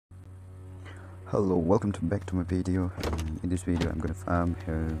Hello, welcome back to my video. In this video I'm gonna farm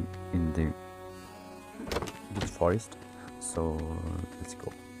here in this forest, so let's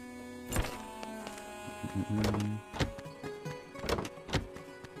go.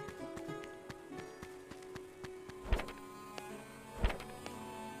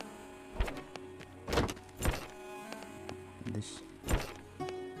 This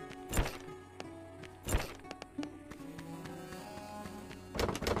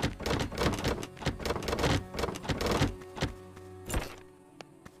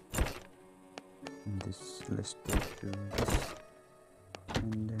let's take this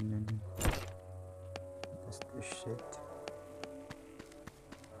and then just push it.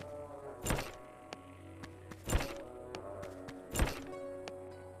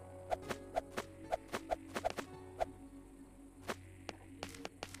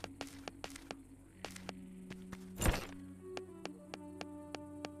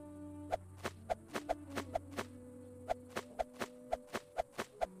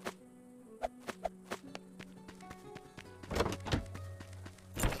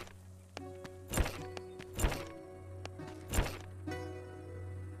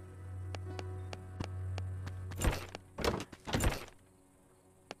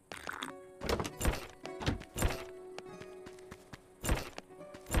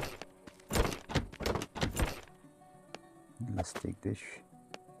 Let's take this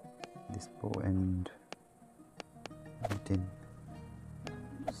bow and 18,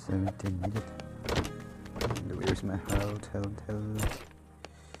 17 needed. And where's my health?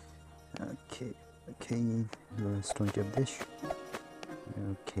 Okay, let's don't get this.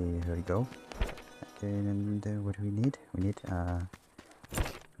 Okay, here we go. Okay, and what do we need? We need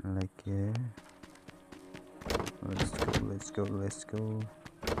let's go.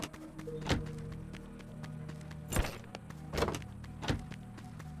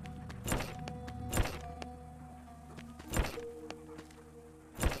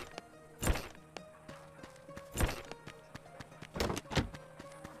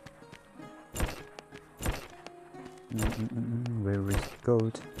 Where is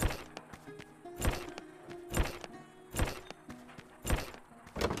gold?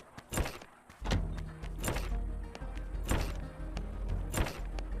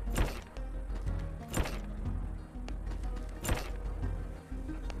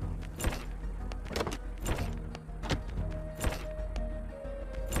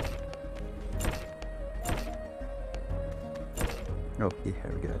 Okay,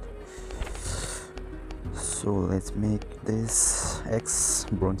 here we go. So let's make this X,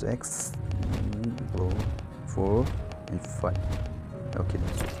 bronze X, 4 and 5. Okay,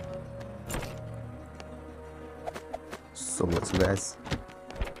 that's it. So let's guys.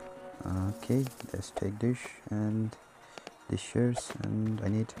 Okay, let's take this and this shares, and I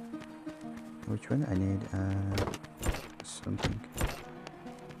need which one? I need something.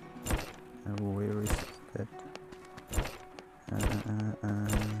 Where is that?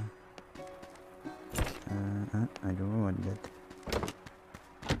 I don't want that.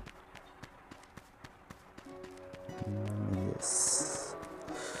 Yes.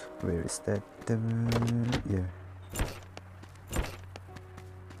 Where is that? Yeah.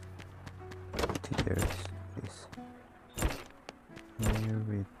 I think there is this. Here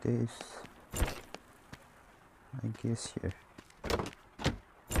with this. I guess here.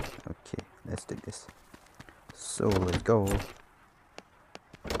 Okay, let's take this. So let's go.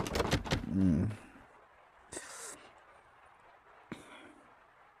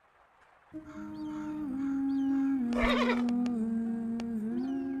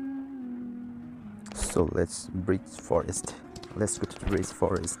 So let's breach forest. Let's go to the breach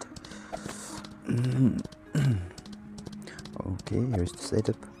forest. Okay, here's the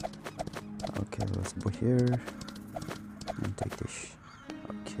setup. Okay, let's go here and take this.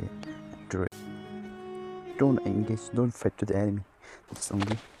 Okay, don't engage, don't fight to the enemy. It's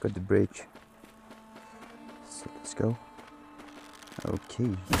only got the bridge. So let's go.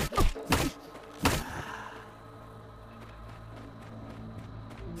 Okay.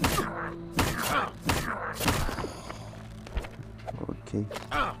 Okay.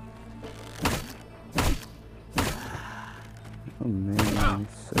 Oh man,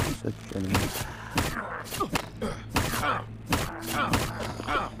 such enemies.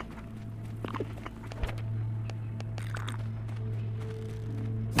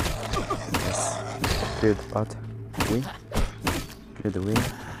 Yes. Clear the path, clear the way,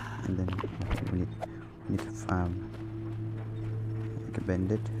 and then we need to farm like a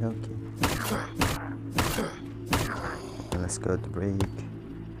bandit. Okay. Let's go to break.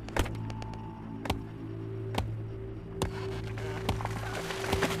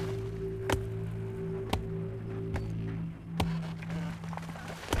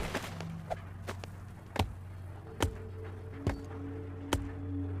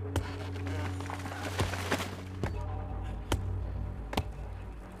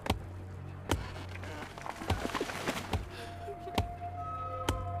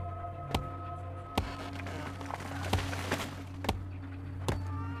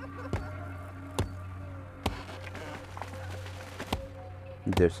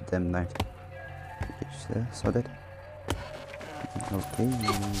 There's a damn knight. Saw that. Okay.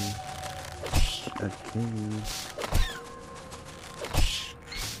 Okay.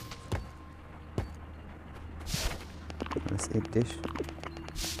 Let's eat this.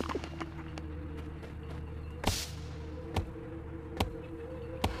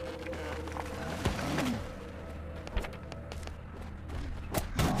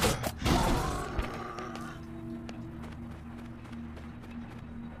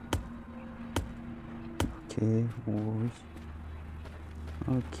 Okay,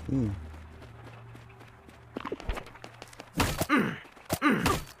 okay.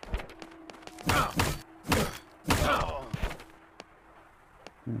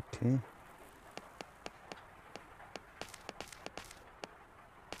 Okay.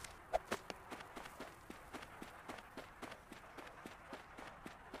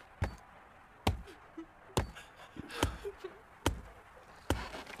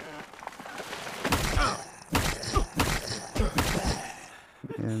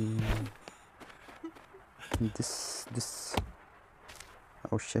 This.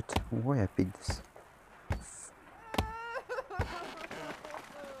 Oh shit! Why I picked this?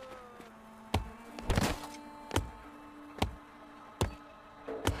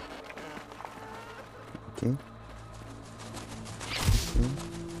 Okay.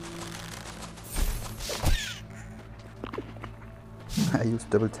 I use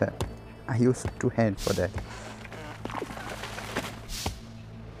double tap. I use two hands for that.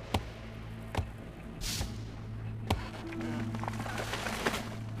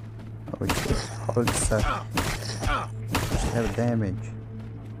 Oh shit! All this stuff. Should have damage.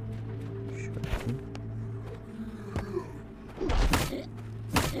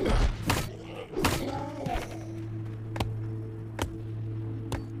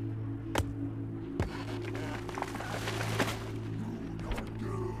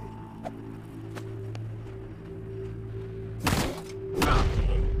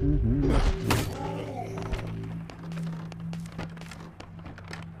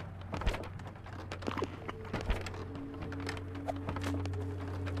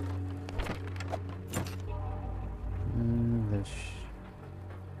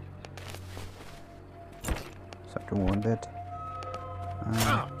 So I don't want that.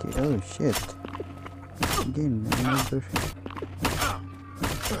 Okay. Oh shit! Again, another.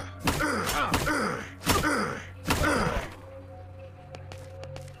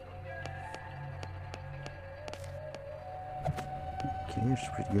 Okay, it's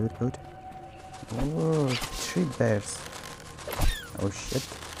pretty good. Oh, 3 bears. Oh shit.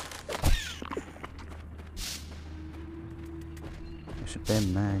 It's a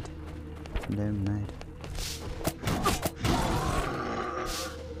damn night.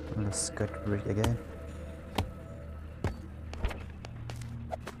 Let's cut break again.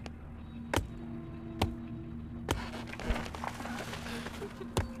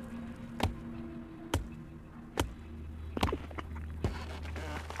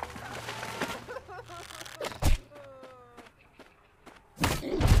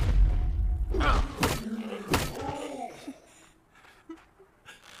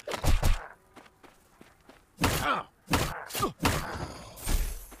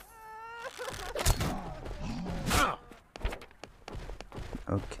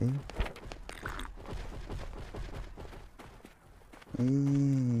 Okay.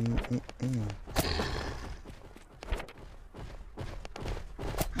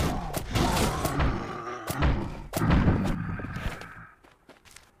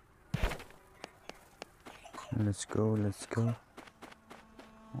 Let's go.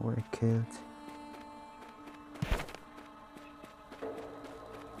 We're killed.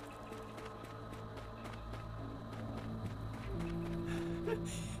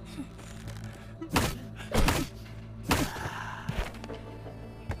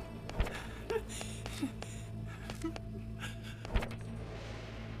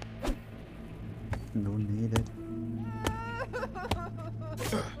 Don't need it.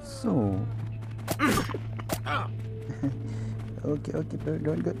 So. Okay, bird,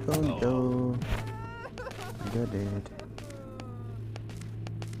 don't go. I got it.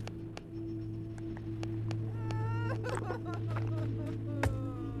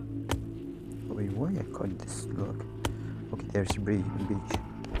 Wait, why I caught this log? Okay, there's a beach.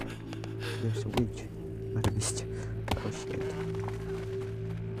 There's a witch, not a beast. Oh shit.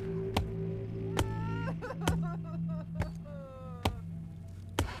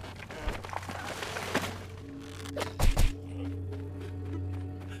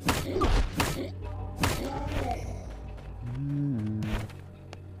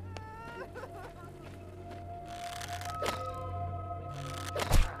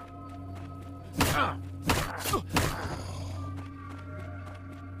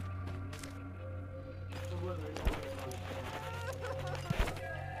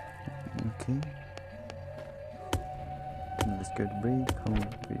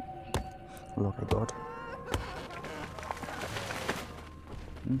 block I got.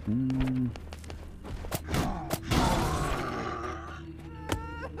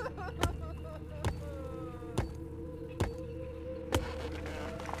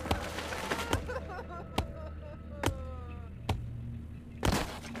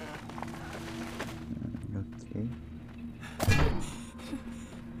 Okay.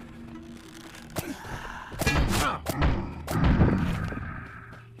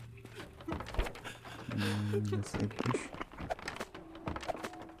 Let's take this.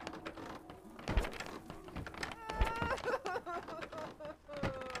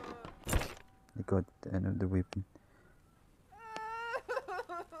 I got another weapon.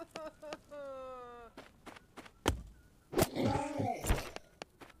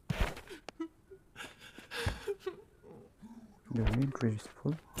 The inventory is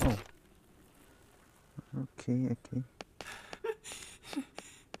full. Oh. Okay.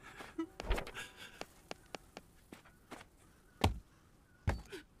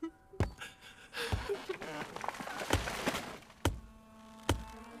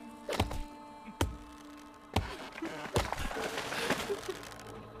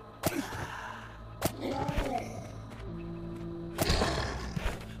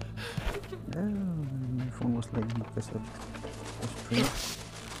 My phone was lagging because of the stream.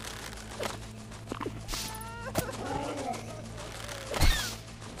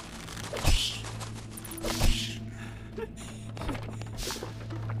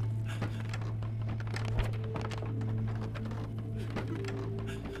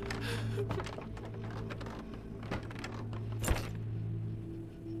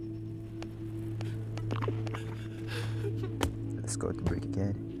 Let's go to break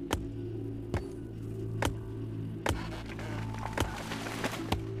again.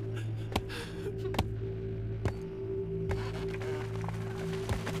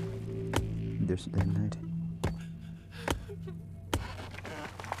 There's the night.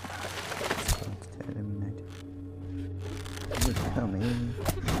 You're coming.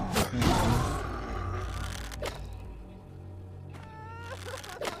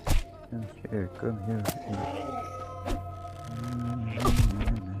 Come here.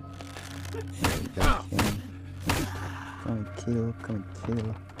 Come and kill.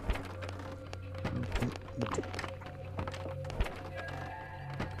 Okay, eat.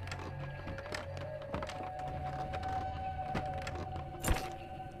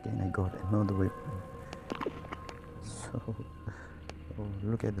 Then I got another weapon. So, oh,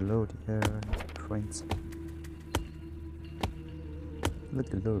 look at the load here, friends. Look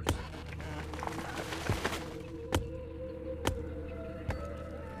at the loads.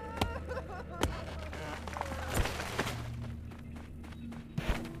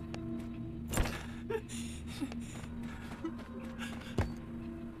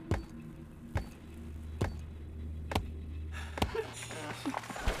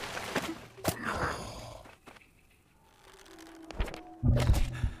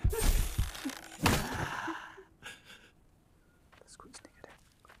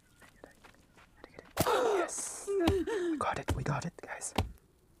 Yes! We got it, guys.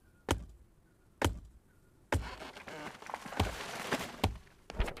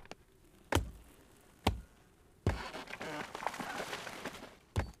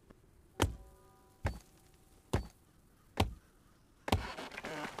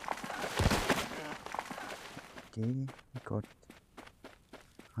 Okay, we got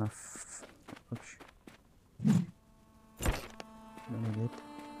half. Oops. Let me get.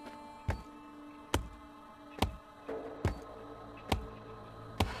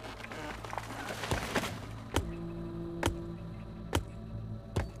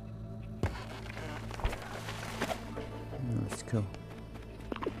 Let's go.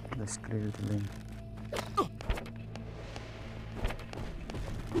 Let's clear the lane. Oh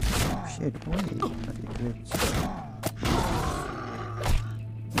shit, wait. Not eclipse.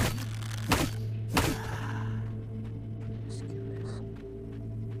 Let's kill this.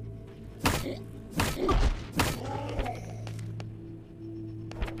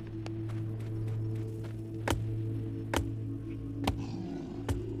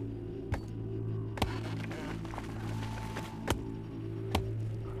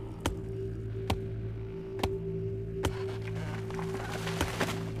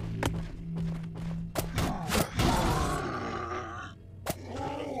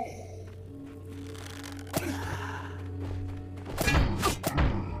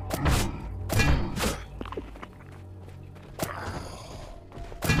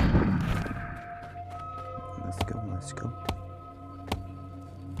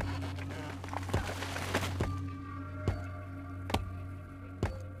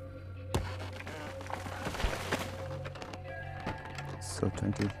 So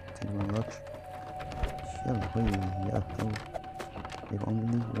 20, 21 locks. Shall we? Yeah, oh. We have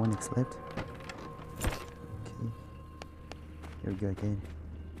only one X left. Okay. Here we go again.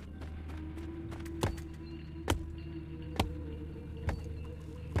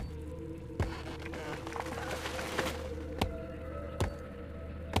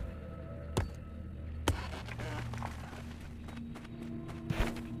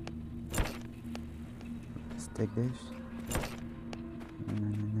 Let's take this.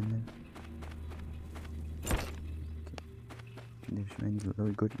 No. There's many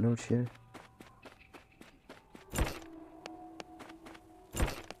very good loads here.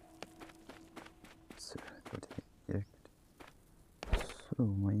 So, here. So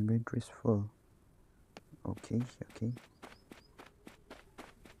my inventory is full. Okay.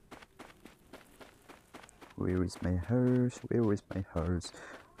 Where is my horse? Where is my horse?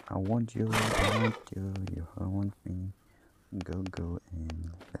 I want you, you want me. Go,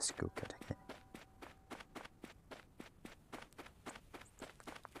 and let's go cut again.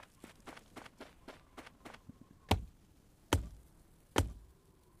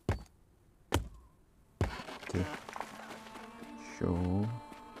 Okay, so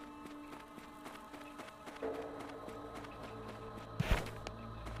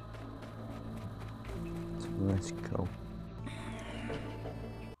let's go.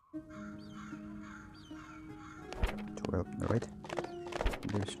 12, right?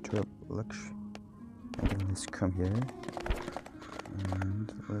 There's 12 lux. Again, let's come here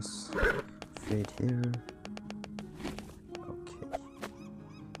and let's fade here. Okay,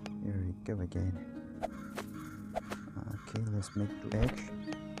 here we go again. Okay, let's make 2 eggs.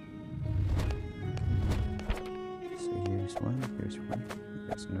 Okay. So here's one, here's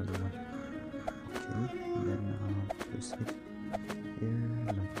another one. Okay, and then place it here,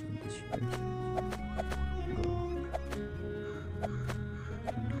 like this here. Go.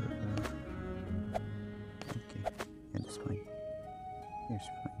 Okay, yeah, that's fine. Here's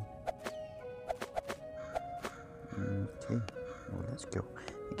fine. Okay, well, let's go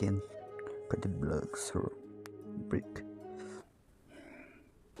again. Put the blocks or brick.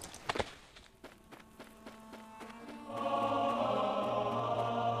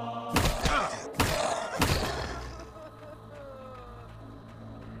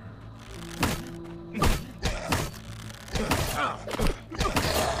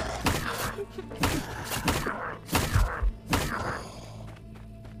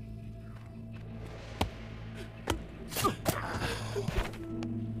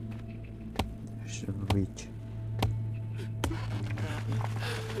 Should reach.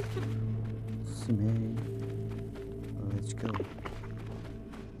 Cement. Let's go.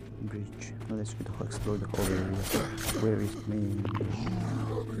 Bridge. Let's go to explore the whole area. Where is main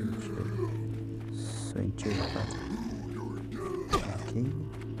bridge? So interior part. Okay,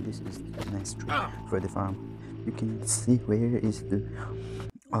 this is the nice tree for the farm. You can see where is the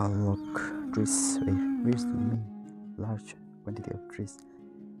log trees. Where's the main large quantity of trees.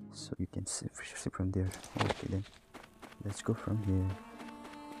 So you can see from there. Okay then, let's go from here.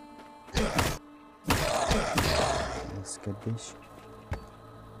 Let's get this.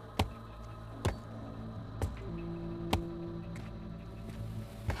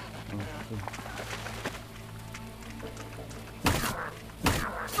 Okay.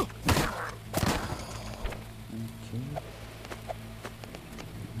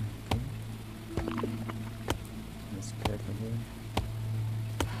 Let's get here.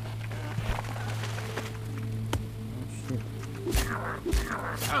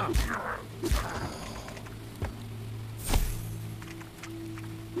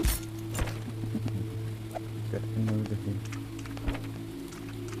 Got another here.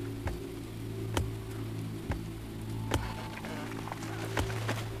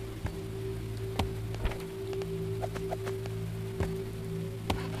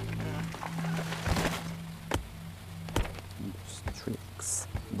 Tricks.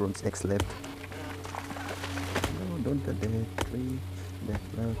 Bronze X left. No, don't get that tree. That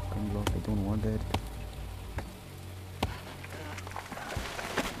block, unblock. I don't want that.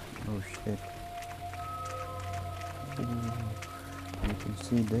 Oh shit. Ooh, you can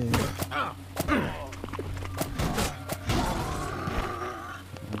see there.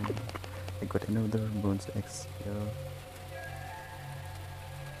 I got another bronze X here.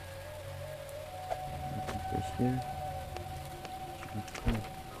 You can place here. Okay.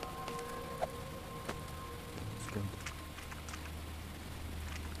 Let's go.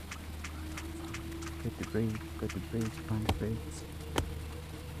 Get the braids, find the braids.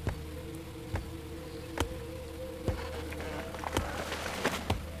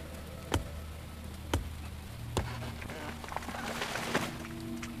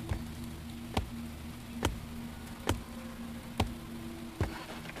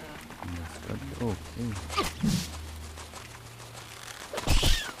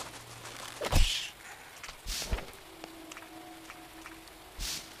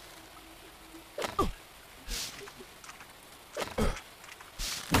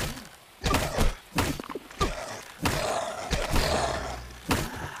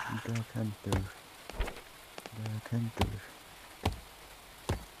 Dark Hunter. Dark Hunter.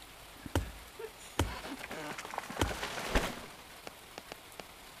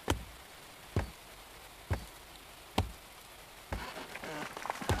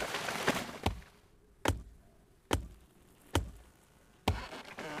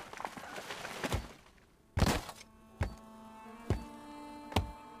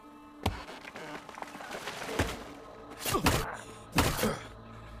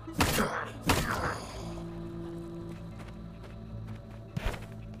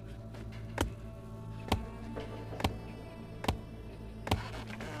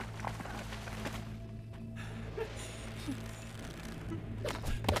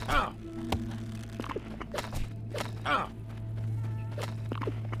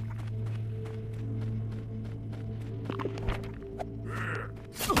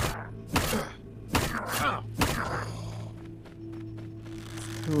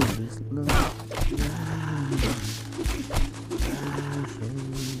 Oh, this love.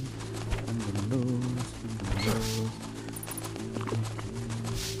 I'm gonna lose.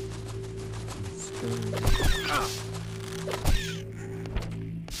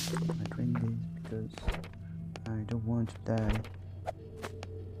 I drink this because I don't want to die.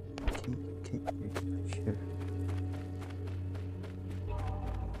 Okay, sure.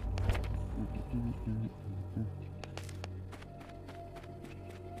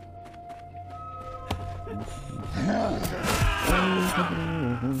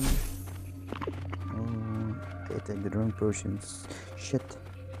 I take the wrong potions. Shit.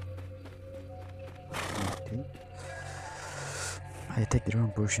 Okay. I take the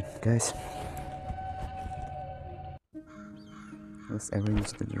wrong potion, guys. Let's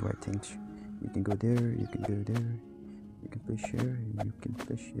arrange the right things. You can go there, you can go there, you can push here, you can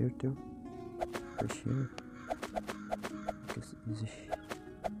push here too. Push here. It's easy.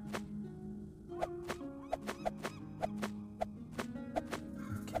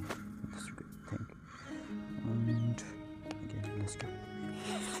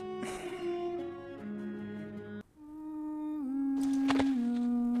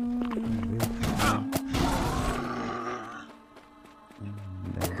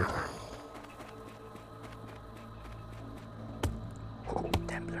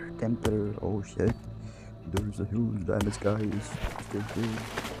 Templar, oh shit, there's a huge damage, guys. Still there,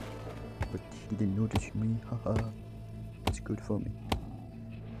 but he didn't notice me. Haha, it's good for me.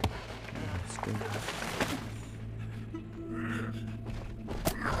 Let's go.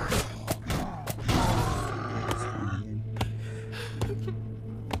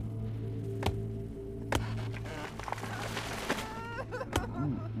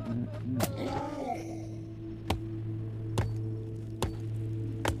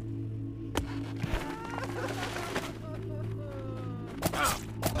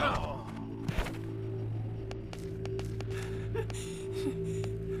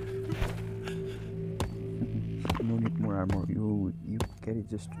 No need more armor. You carry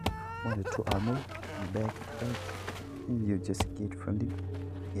just 1 or 2 armor back, and you just get from the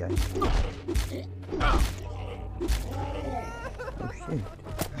Oh shit!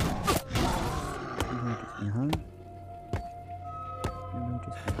 You notice me, huh? You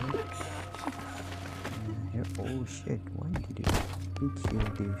notice me, right? Here. Oh shit! Why did you pick your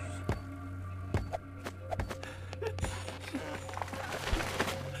dish?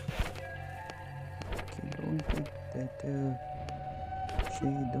 Don't pick that. She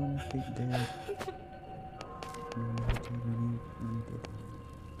don't pick that.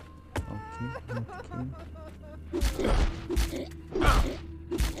 Okay.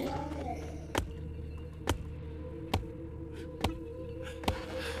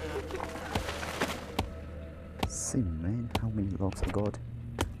 See, man, how many logs I got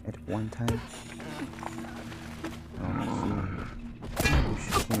at one time?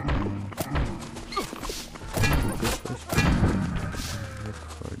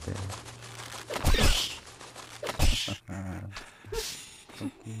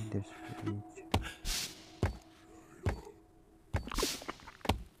 Okay, there's fridge.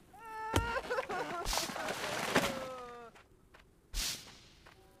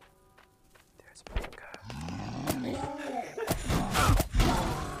 There's bigger.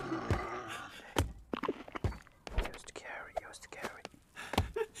 Used to carry.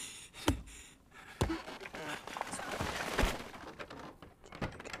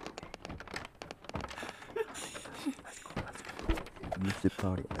 the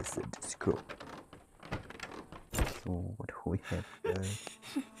party. I said let's go. So what do we have, guys?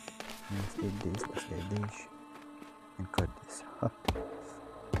 Let's get this, let's get this, and cut this.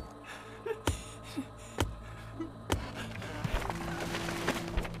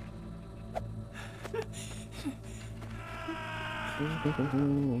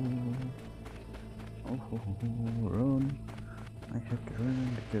 Run! I have to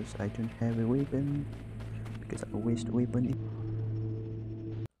run because I don't have a weapon. Because I waste a weapon.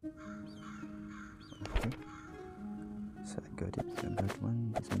 Okay. So I got it. I got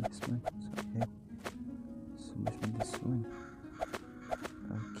one. This one. This one. So I have. So this one.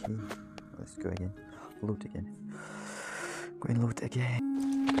 Okay. Let's go again. Loot again. Go and loot again.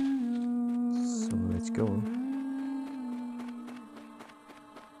 So let's go.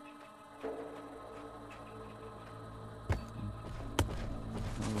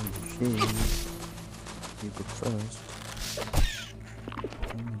 You go first.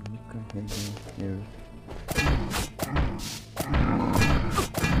 You go ahead here.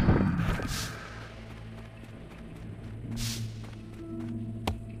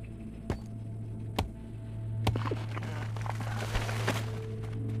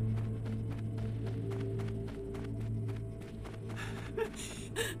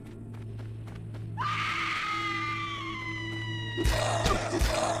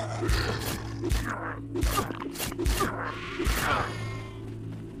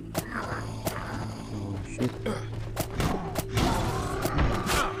 Oh shit.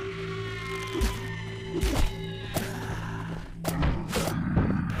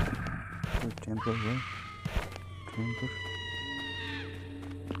 Good temper, right? Temper.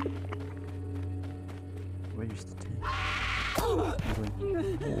 Where is the tent? Okay.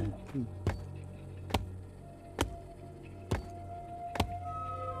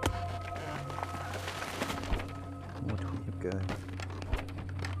 What do we have, guys?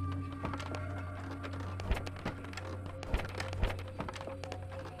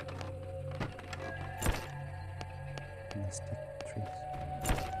 Let's take trees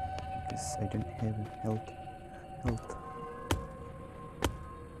because I don't have health. Oh,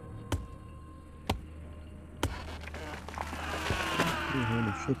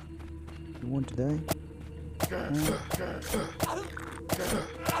 holy shit! You want to die?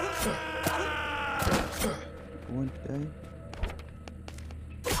 You want to die?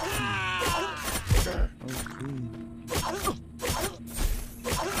 Okay.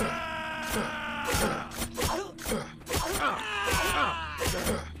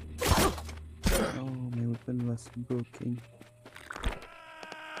 Oh, my weapon was broken.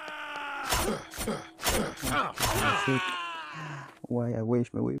 Oh, shit. Why I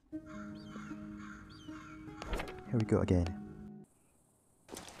waste my weapon? Here we go again.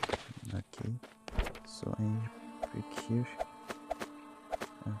 Okay. So I break here.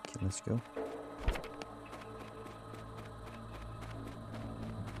 Okay, let's go.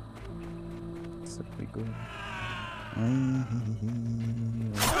 So we go.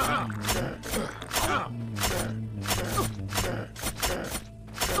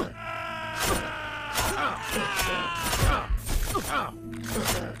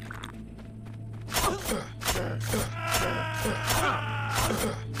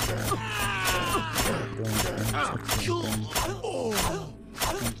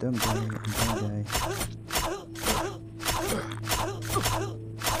 Dumb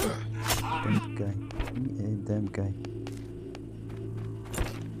guy. Damn guy.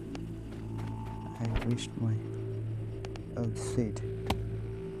 I wished my outfit.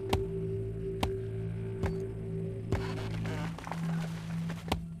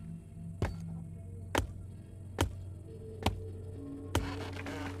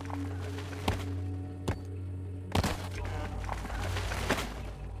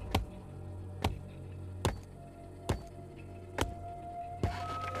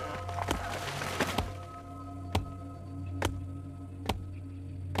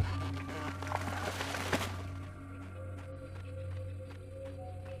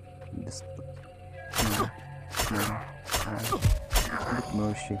 This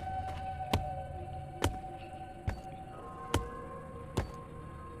mercy.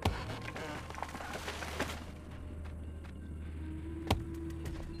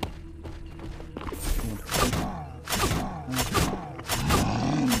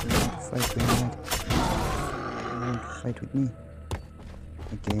 Fight with me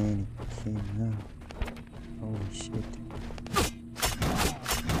again. It came now. Holy shit.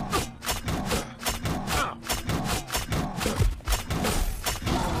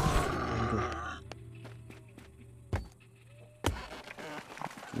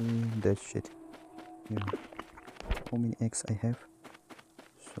 That shit. Yeah. How many eggs I have?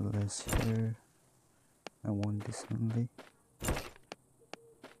 So let's here. I want this only.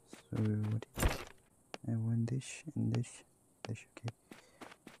 So what? I want this and this. This okay.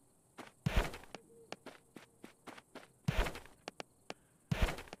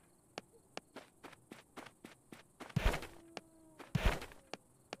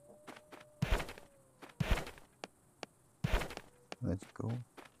 Let's go.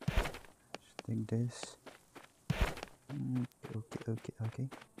 Let's take this. Okay.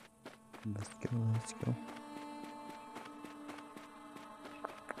 Let's go.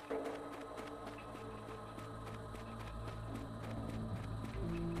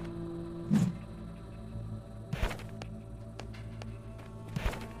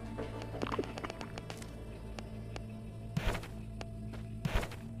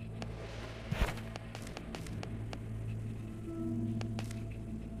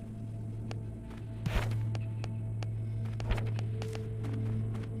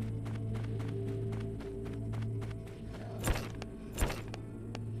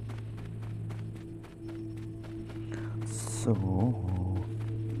 So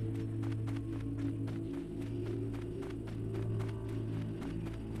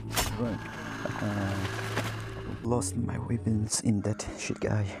right, lost my weapons in that shit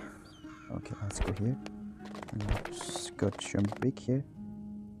guy. Okay, let's go here. Let's got some brick here,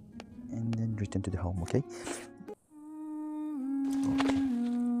 and then return to the home. Okay.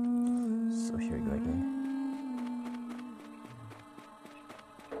 So here we go again.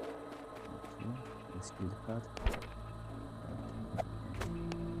 Okay, let's kill the card.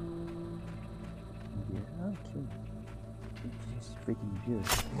 Yeah, okay. It's just freaking weird.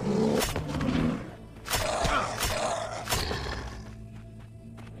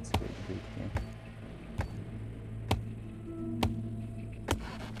 Let's get the break here.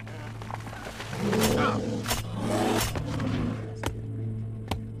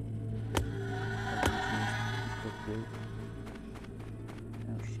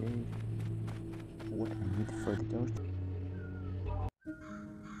 Now shade. What I need for the torch.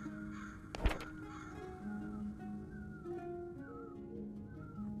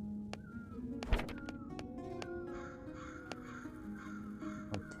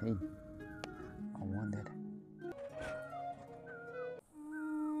 Okay, I want that.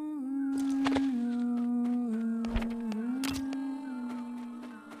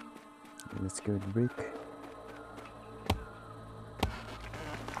 Let's go with brick.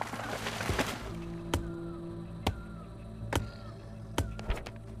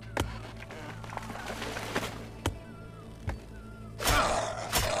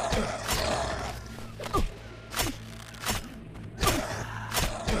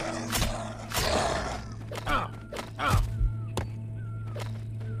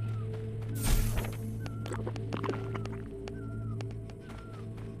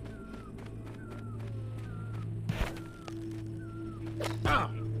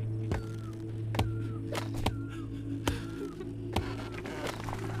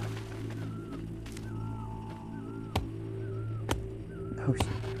 Oh shit,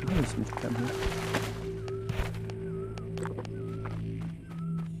 how is it coming?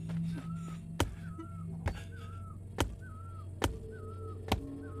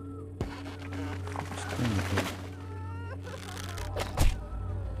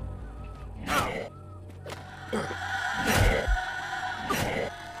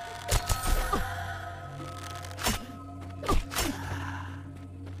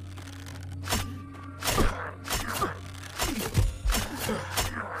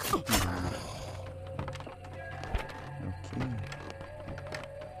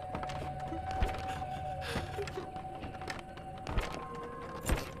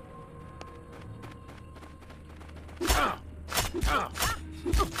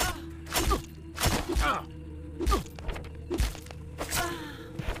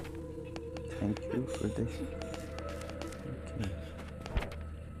 Thank you for this. Okay.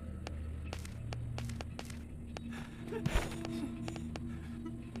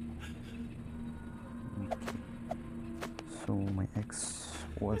 So my ex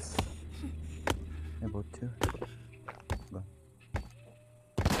was about to go.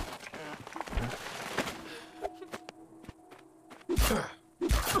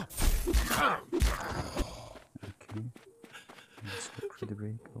 Okay. Let's look for the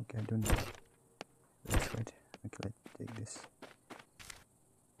break. Okay, I don't know. That's right. Okay, let's take this.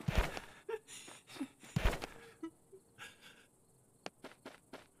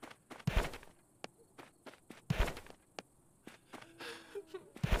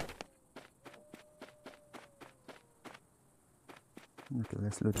 Okay,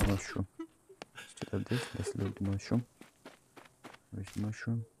 let's load the mushroom. Instead of this, let's load the mushroom. Where's the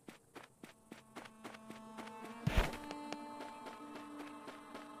mushroom?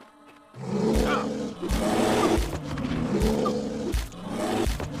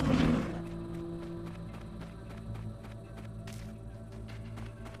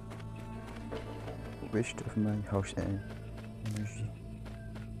 Waste of my house and energy.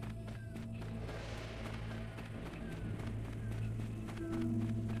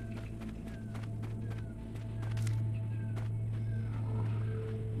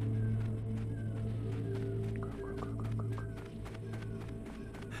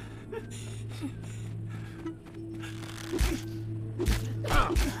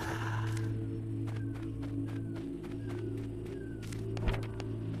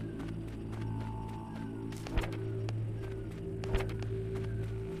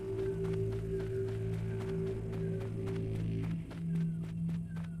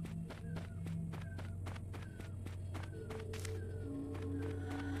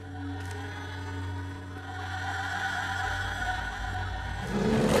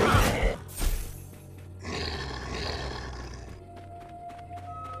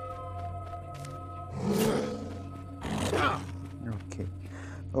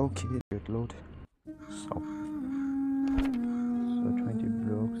 Okay, good load. So 20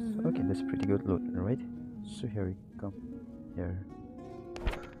 blocks. Okay, that's pretty good load, alright? So here we come. Here.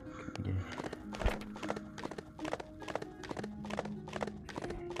 Okay.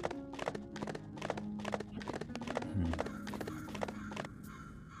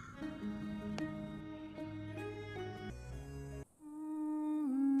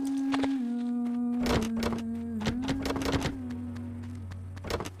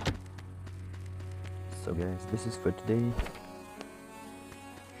 So guys, this is for today.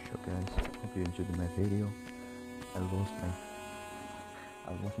 So guys, hope you enjoyed my video. I lost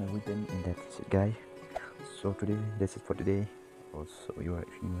my weapon in that guy. So today, this is for today. Also, if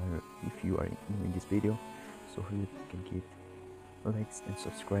you are new in this video, so you can give likes and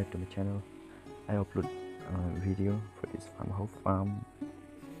subscribe to my channel. I upload a video for this farm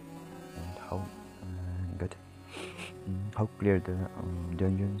and how clear the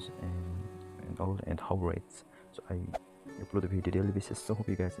dungeons and all, and how raids. So I upload a video daily basis. So hope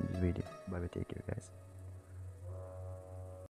you guys in this video. Bye bye, take care guys.